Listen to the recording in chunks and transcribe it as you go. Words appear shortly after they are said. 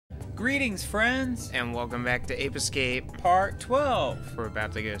Greetings, friends, And welcome back to Ape Escape. part 12. We're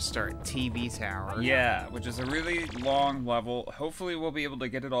about to go start TV Tower. Yeah, which is a really long level. Hopefully we'll be able to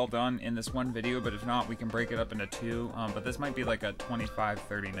get it all done in this one video, but if not, we can break it up into two. But this might be like a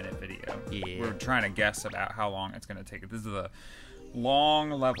 25-30 minute video. Yeah. We're trying to guess about how long it's going to take. This is a long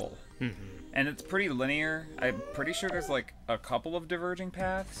level. And it's pretty linear. I'm pretty sure there's like a couple of diverging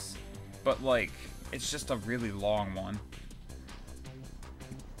paths, but like, it's just a really long one.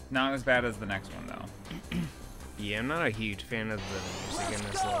 Not as bad as the next one, though. Yeah, I'm not a huge fan of the music in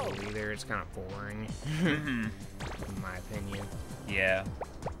this level either. It's kind of boring, in my opinion. Yeah.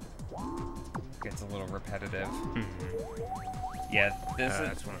 Gets a little repetitive. Yeah, this is...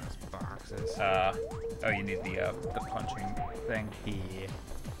 That's one of those boxes. oh, you need the punching thing. Yeah.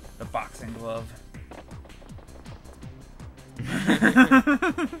 The boxing glove.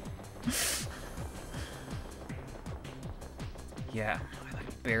 Yeah, I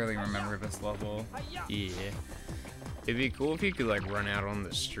like barely remember this level. Yeah. It'd be cool if you could like run out on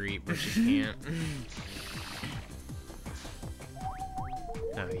the street, but you can't.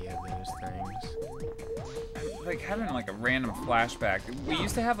 Oh yeah, those things. Like having like a random flashback. We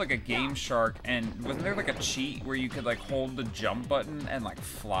used to have like a Game Shark, and wasn't there like a cheat where you could like hold the jump button and like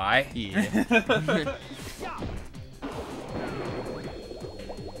fly? Yeah.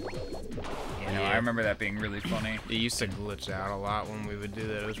 I remember that being really funny. It used to glitch out a lot when we would do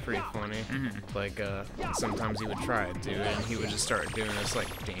that. It was pretty funny. Like, sometimes he would try to do it, and he would just start doing this,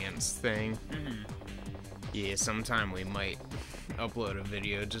 like, dance thing. Yeah, sometime we might upload a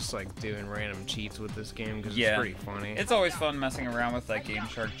video just, like, doing random cheats with this game, because it's pretty funny. It's always fun messing around with, like, Game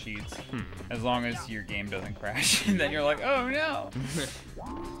Shark cheats. As long as your game doesn't crash. And then you're like, oh, no!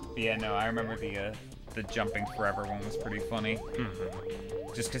 Yeah, no, I remember the jumping forever one was pretty funny.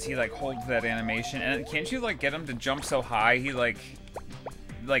 Just because he like holds that animation, and can't you like get him to jump so high he the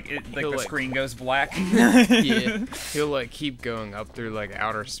screen goes black? Yeah, he'll like keep going up through like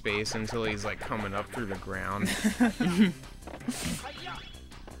outer space until he's like coming up through the ground.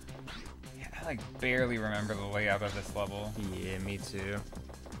 Yeah, I like barely remember the layout of this level. Yeah, me too.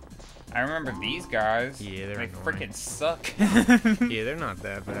 I remember these guys. Yeah, they they're freaking suck. Yeah, they're not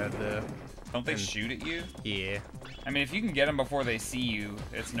that bad though. Don't they shoot at you? Yeah. I mean, if you can get them before they see you,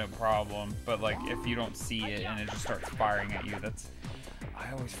 it's no problem. But, like, if you don't see it and it just starts firing at you, that's...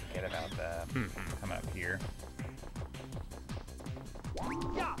 I always forget about that. Coming up here.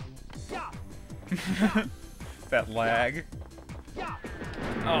 That lag. Oh,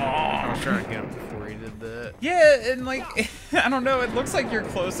 I was trying to get him before he did that. yeah, and, like, I don't know, it looks like you're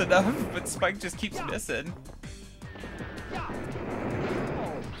close enough, but Spike just keeps missing.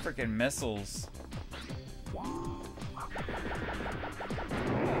 Freaking missiles.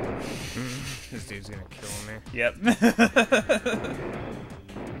 This dude's gonna kill me. Yep.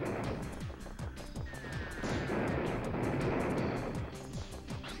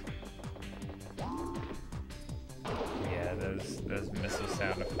 Yeah, those missile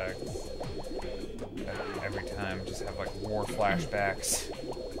sound effects every time just have like war flashbacks.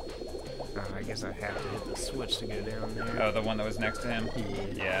 I guess I have to hit the switch to go down there. Oh, the one that was next to him?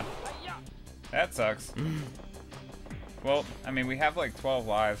 Yeah. That sucks. Well, I mean, we have like 12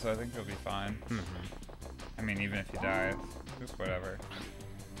 lives, so I think you'll be fine. I mean, even if you die, it's just whatever.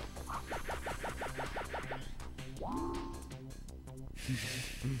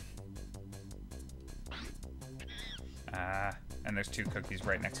 And there's 2 cookies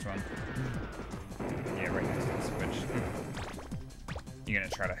right next to him. Yeah, right next to the switch. You're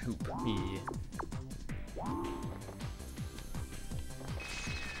gonna try to hoop. Yeah.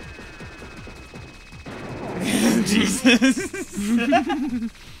 Jesus.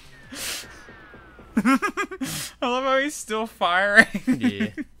 I love how he's still firing. Yeah.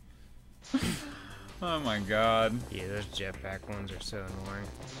 Oh my god. Yeah, those jetpack ones are so annoying.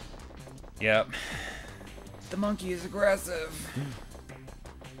 Yep. The monkey is aggressive.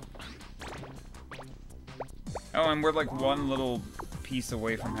 Oh, and we're like one little piece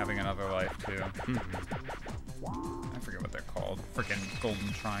away from having another life, too. I forget what they're called. Freaking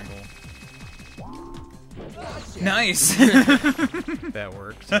golden triangle. Nice! That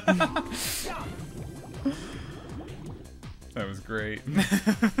worked. That was great.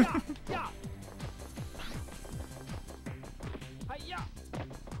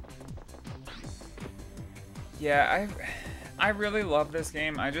 Yeah, I really love this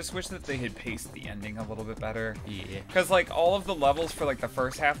game. I just wish that they had paced the ending a little bit better. Yeah. Because, like, all of the levels for, like, the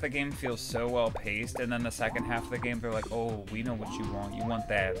first half of the game feel so well paced, and then the second half of the game, they're like, oh, we know what you want. You want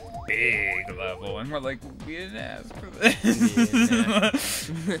that big level. And we're like, we didn't ask for this.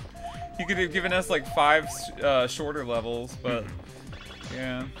 Yeah, You could have given us, like, 5 shorter levels, but,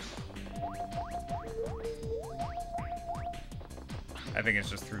 yeah. I think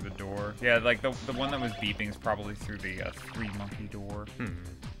it's just through the door. Yeah, like the one that was beeping is probably through the 3-monkey door.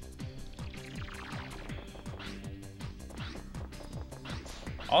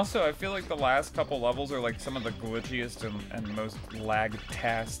 Also, I feel like the last couple levels are like some of the glitchiest and most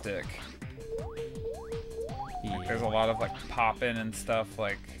lag-tastic. Yeah. Like, there's a lot of like popping and stuff,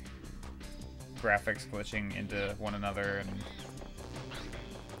 like graphics glitching into one another, and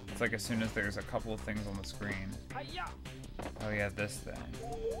it's like as soon as there's a couple of things on the screen. Oh yeah, this thing.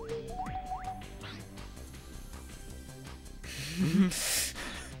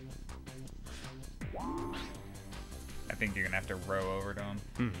 I think you're gonna have to row over to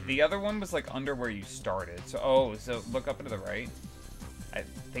him. The other one was like under where you started. So so look up and to the right. I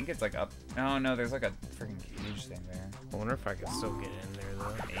think it's like up. Oh no, there's like a freaking cage thing there. I wonder if I can still get in there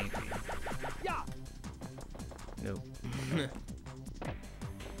though. Maybe. Nope.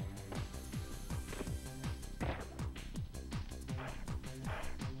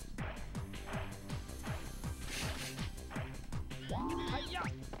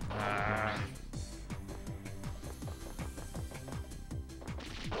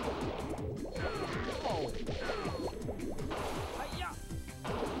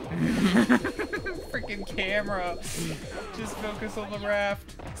 Freaking camera. Just focus on the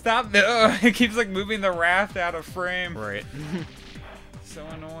raft. Stop. No, it keeps like moving the raft out of frame. Right. So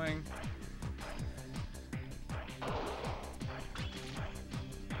annoying.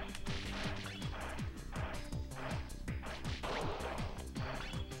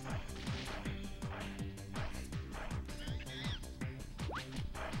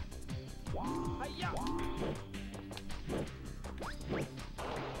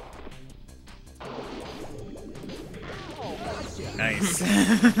 Nice.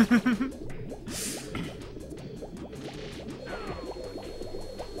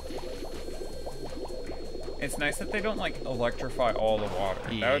 It's nice that they don't like electrify all the water.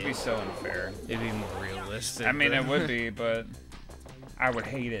 Yeah. That would be so unfair. It'd be more realistic. I mean, it would be, but I would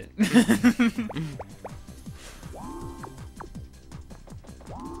hate it.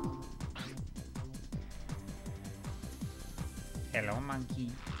 Hello, monkey.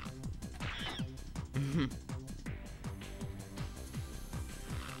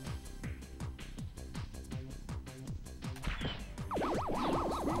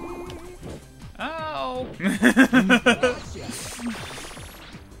 Oh!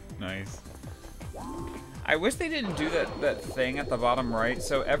 Nice. I wish they didn't do that thing at the bottom right.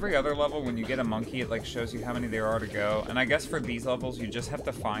 So every other level, when you get a monkey, it like shows you how many there are to go. And I guess for these levels, you just have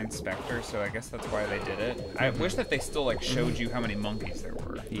to find Spectre. So I guess that's why they did it. I wish that they still like showed you how many monkeys there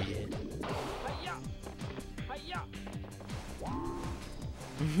were. Yeah.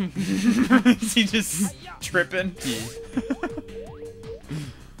 Is he just tripping? Yeah.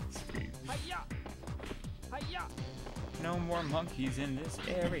 Sweet. No more monkeys in this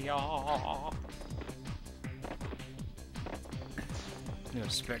area. No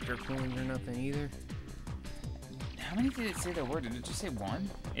Spectre coins or nothing either. How many did it say there were? Did it just say one?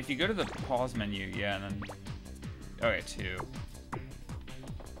 If you go to the pause menu, yeah, and then... Okay, 2.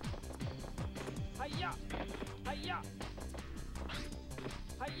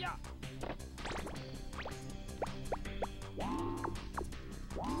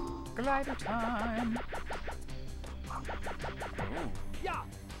 Glider time! Ooh.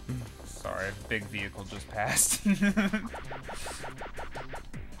 Sorry, a big vehicle just passed.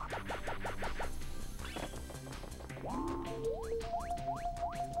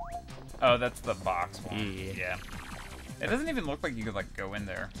 Oh, that's the box one. Yeah. It doesn't even look like you could like go in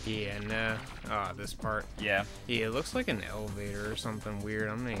there. Yeah, nah. Ah, this part. Yeah. Yeah, it looks like an elevator or something weird.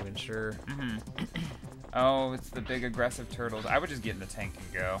 I'm not even sure. Oh, it's the big aggressive turtles. I would just get in the tank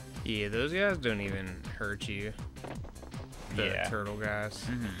and go. Yeah, those guys don't even hurt you. The turtle guys.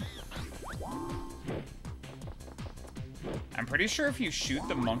 I'm pretty sure if you shoot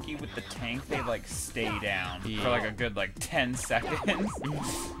the monkey with the tank, they like stay down for like a good like 10 seconds.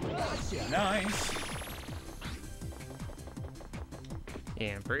 Nice.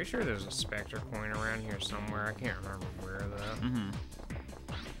 Yeah, I'm pretty sure there's a Spectre coin around here somewhere. I can't remember where though.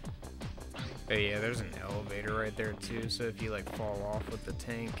 But yeah, there's an elevator right there too, so if you like fall off with the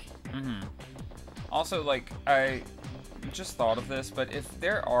tank. Also, like, I just thought of this, but if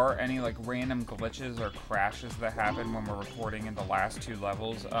there are any like random glitches or crashes that happen when we're recording in the last 2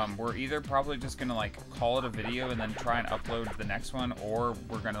 levels, we're either probably just gonna like call it a video and then try and upload the next one, or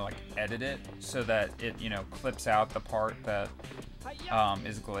we're gonna like edit it so that it, you know, clips out the part that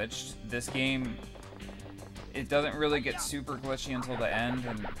is glitched. This game, it doesn't really get super glitchy until the end,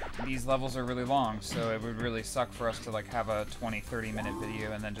 and these levels are really long, so it would really suck for us to like have a 20-30 minute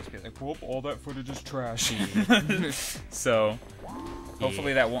video and then just be like, whoop, all that footage is trash. So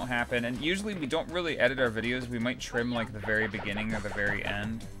Hopefully that won't happen. And usually we don't really edit our videos. We might trim like the very beginning or the very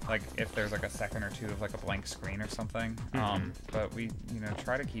end, like if there's like a second or two of like a blank screen or something. But we,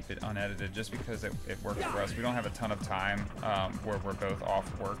 try to keep it unedited just because it works for us. We don't have a ton of time where we're both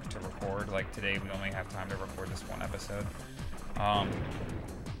off work to record. Like today, we only have time to record this one episode,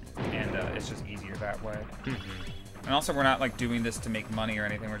 and it's just easier that way. And also, we're not like doing this to make money or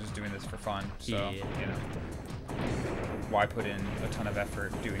anything. We're just doing this for fun. So why put in a ton of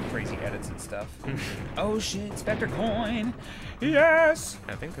effort doing crazy edits and stuff? Oh shit, Spectre coin! Yes!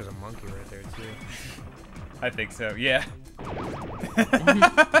 I think there's a monkey right there too. I think so, yeah.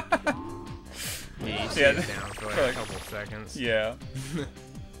 Yeah, you stay down for like a couple seconds. Yeah.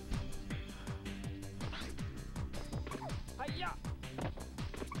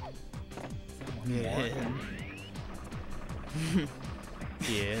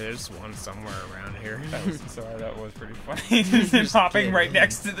 Yeah, there's one somewhere around here. Sorry, that was pretty funny. Just hopping right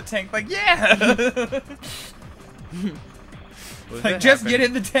next to the tank, like, yeah! Like, just get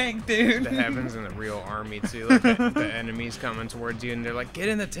in the tank, dude! That happens in the real army, too. Like, the enemy's coming towards you, and they're like, get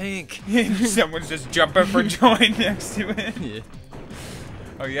in the tank! Someone's just jumping for joy next to it. Yeah.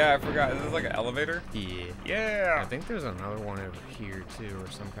 Oh, yeah, I forgot. Is this like an elevator? Yeah. Yeah! I think there's another one over here, too, or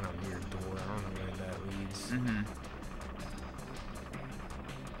some kind of weird door. I don't know where that leads.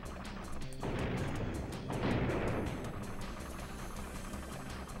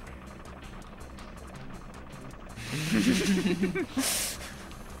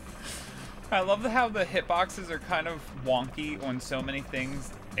 I love how the hitboxes are kind of wonky on so many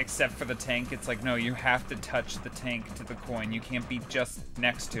things, except for the tank. It's like, no, you have to touch the tank to the coin. You can't be just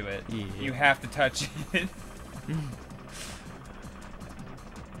next to it. Yeah. You have to touch it.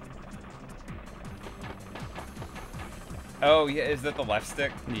 Oh, yeah, is that the left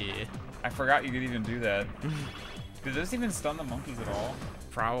stick? Yeah. I forgot you could even do that. Did this even stun the monkeys at all?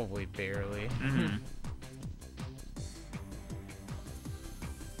 Probably barely.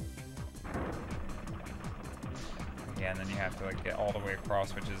 Yeah, and then you have to like get all the way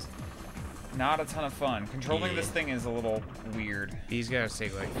across, which is not a ton of fun. Controlling this thing is a little weird. These guys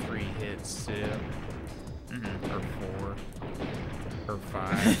take like 3 hits too. Or 4. Or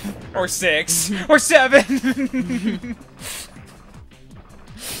 5. Or 6. Or 7.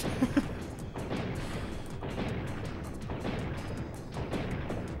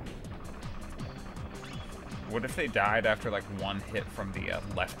 What if they died after like one hit from the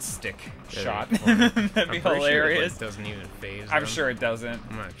left stick shot? That'd be hilarious. Sure it doesn't even phase I'm them. sure it doesn't.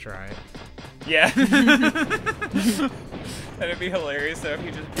 I'm gonna try it. Yeah. That'd be hilarious though if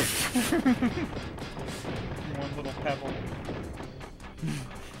you just one little pebble.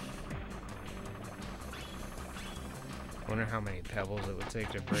 Wonder how many pebbles it would take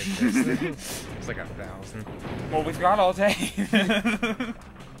to break this thing. It's like 1,000. Well, we've got all day. It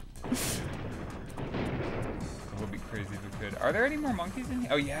would be crazy if we could. Are there any more monkeys in here?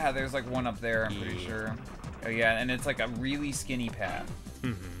 Oh yeah, there's like one up there, I'm pretty sure. Oh yeah, and it's like a really skinny path.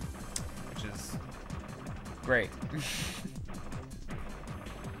 Which is great.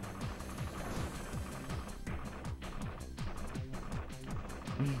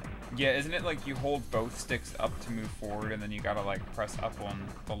 Yeah, isn't it like you hold both sticks up to move forward, and then you gotta like press up on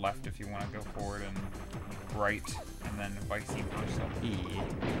the left if you want to go forward, and right, and then vice versa. Yeah.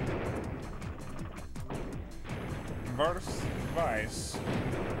 Verse, vice.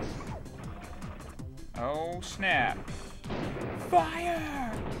 Oh snap!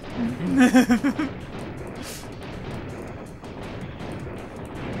 Fire!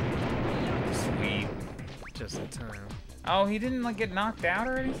 Sweet. Just in time. Oh, he didn't like get knocked out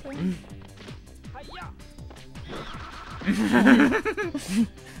or anything?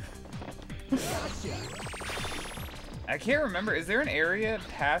 I can't remember. Is there an area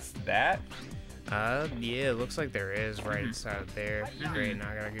past that? Yeah, it looks like there is right inside there. Great, now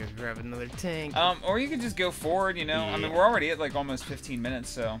I gotta go grab another tank. Or you could just go forward, you know? Yeah. I mean, we're already at like almost 15 minutes,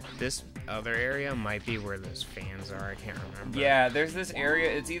 so. This other area might be where those fans are, I can't remember. Yeah, there's this area,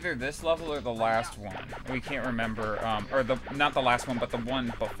 it's either this level or the last one. We can't remember, or not the last one, but the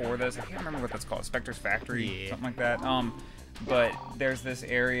one before this. I can't remember what that's called, Spectre's Factory, something like that. But there's this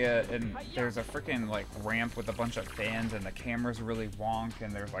area, and there's a freaking like ramp with a bunch of fans, and the camera's really wonk,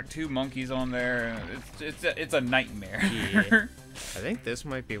 and there's like 2 monkeys on there, and it's a nightmare. Yeah. I think this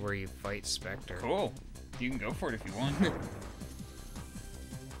might be where you fight Spectre. Cool. You can go for it if you want.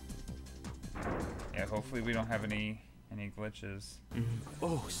 Yeah, hopefully we don't have any glitches.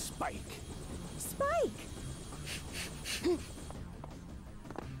 Oh, Spike. Spike!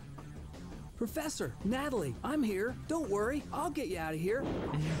 Professor, Natalie, I'm here. Don't worry, I'll get you out of here.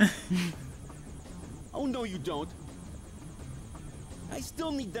 Oh, no, you don't. I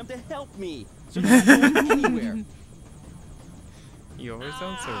still need them to help me. So they're not going anywhere. You always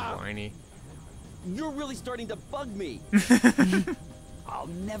sound so whiny. You're really starting to bug me. I'll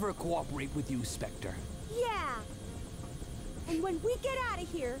never cooperate with you, Spectre. Yeah. And when we get out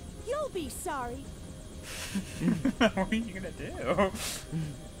of here, you'll be sorry. What are you gonna do?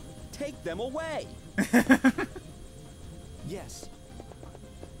 Take them away. Yes.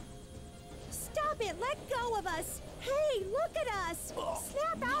 Stop it! Let go of us! Hey, look at us!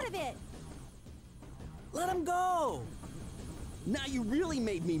 Snap out of it! Let him go. Now you really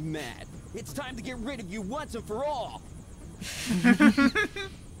made me mad. It's time to get rid of you once and for all.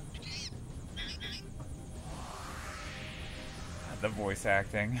 The voice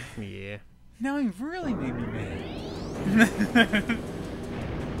acting. Yeah. Now you've really made me mad.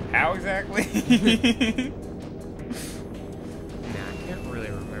 How exactly? Nah, I can't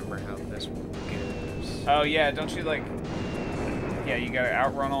really remember how this one goes. Oh yeah, don't you like? Yeah, you gotta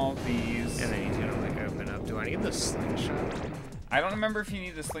outrun all of these. And then he's gonna like open up. Do I need the slingshot? I don't remember if you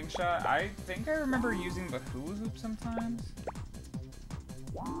need the slingshot. I think I remember using the hula hoop sometimes.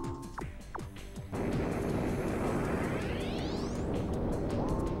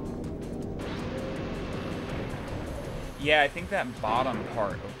 Yeah, I think that bottom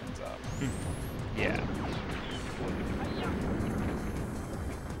part opens up. Yeah.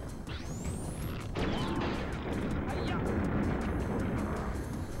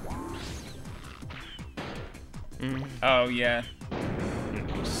 Oh, yeah.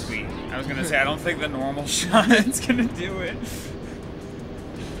 Sweet. I was gonna say, I don't think the normal shot's gonna do it.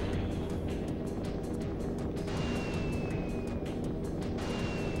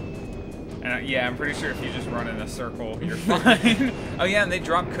 And yeah, I'm pretty sure if you just run in a circle, you're fine. Oh yeah, and they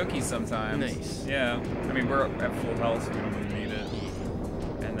drop cookies sometimes. Nice. Yeah. I mean, we're at full health, so we don't really need it.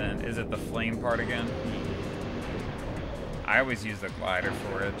 And then, is it the flame part again? I always use the glider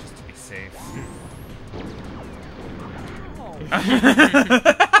for it, just to be safe.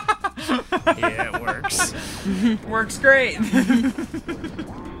 Yeah, it works. Works great.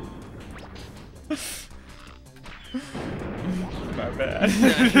 My bad.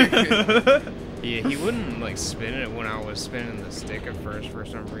 Yeah, he wouldn't like spin it when I was spinning the stick at first for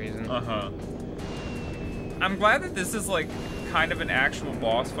some reason. I'm glad that this is like kind of an actual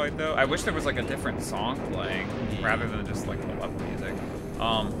boss fight though. I wish there was like a different song playing rather than just like the level music.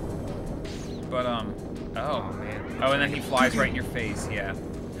 Oh man. Oh, and then he flies right in your face, yeah.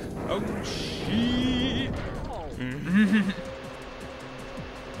 Oh shit.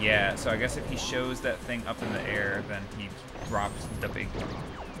 Yeah, so I guess if he shows that thing up in the air, then he drops the big one.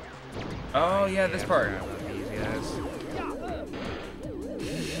 Oh yeah, this part. I love these guys.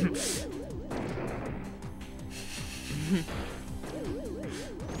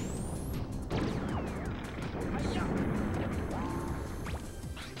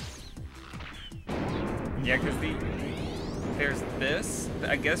 Yeah, because there's this.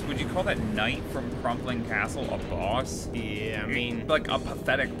 I guess, would you call that Knight from Crumbling Castle a boss? Yeah, I mean, Like a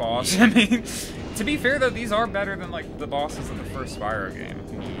pathetic boss. I mean, to be fair though, these are better than like the bosses in the first Spyro game.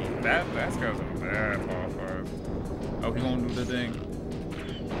 That guy's a bad boss fight. Oh, he won't do the thing.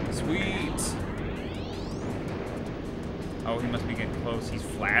 Sweet. Oh, he must be getting close. He's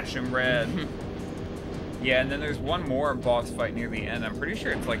flashing red. Yeah, and then there's one more boss fight near the end. I'm pretty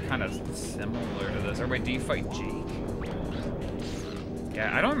sure it's like kind of similar to this. Or wait, do you fight Jake?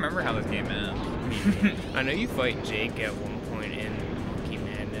 Yeah, I don't remember how this game ends. I know you fight Jake at one point in Monkey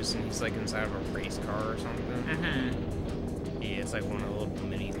Madness, and he's like inside of a race car or something. Yeah, it's like one of the little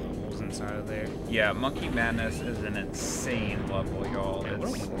mini levels inside of there. Yeah, Monkey Madness is an insane level, y'all. Yeah,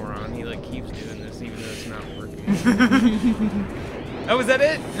 what a moron. He like keeps doing this even though it's not working. Oh, is that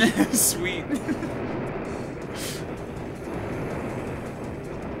it? Sweet.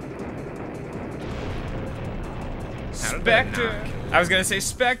 Spectre. I was gonna say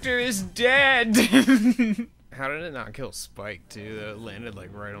Spectre is dead. How did it not kill Spike too? Though it landed like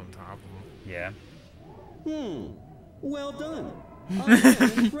right on top of him. Yeah. Well done. I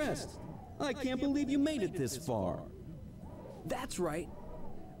am impressed. I can't believe you made it this far. That's right.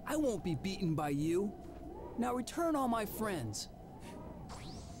 I won't be beaten by you. Now return all my friends.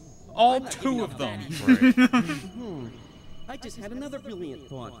 All I'm not giving two up of them. Right. I just had another brilliant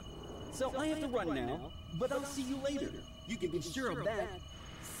thought. So I have to run now, but I'll see you later. You can be sure of that.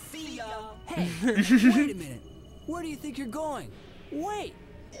 See ya! Hey, wait a minute. Where do you think you're going? Wait.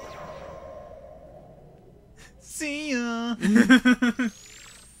 See ya.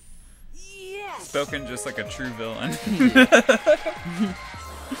 Yes! Spoken just like a true villain.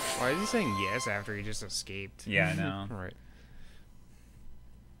 Why is he saying yes after he just escaped? Yeah, I know. Right.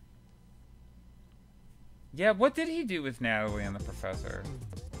 Yeah, what did he do with Natalie and the professor?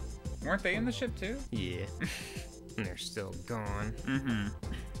 Weren't they in the ship too? Yeah. And they're still gone. Mm-hmm.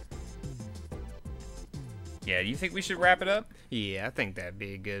 Yeah, do you think we should wrap it up? Yeah, I think that'd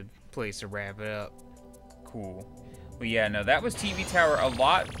be a good place to wrap it up. Cool. Well, yeah, no, that was TV Tower, a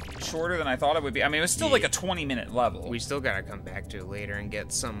lot shorter than I thought it would be. I mean, it was still like a 20-minute level. We still gotta come back to it later and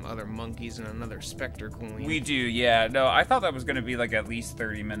get some other monkeys and another Spectre coin. We do, yeah. No, I thought that was going to be like at least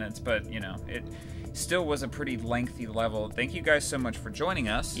 30 minutes, but, you know, it still was a pretty lengthy level. Thank you guys so much for joining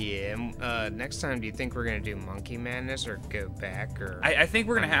us. Yeah, next time, do you think we're gonna do Monkey Madness or go back? Or I think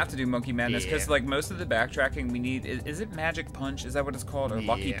we're going to have to do Monkey Madness because, yeah. like, most of the backtracking we need, is it Magic Punch? Is that what it's called? Or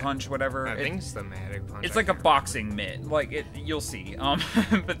Lucky Yeah. Punch, whatever? I think it's the Magic Punch. It's like a boxing mitt. Like, you'll see.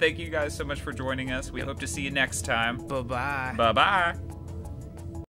 But thank you guys so much for joining us. We hope to see you next time. Bye-bye. Bye-bye.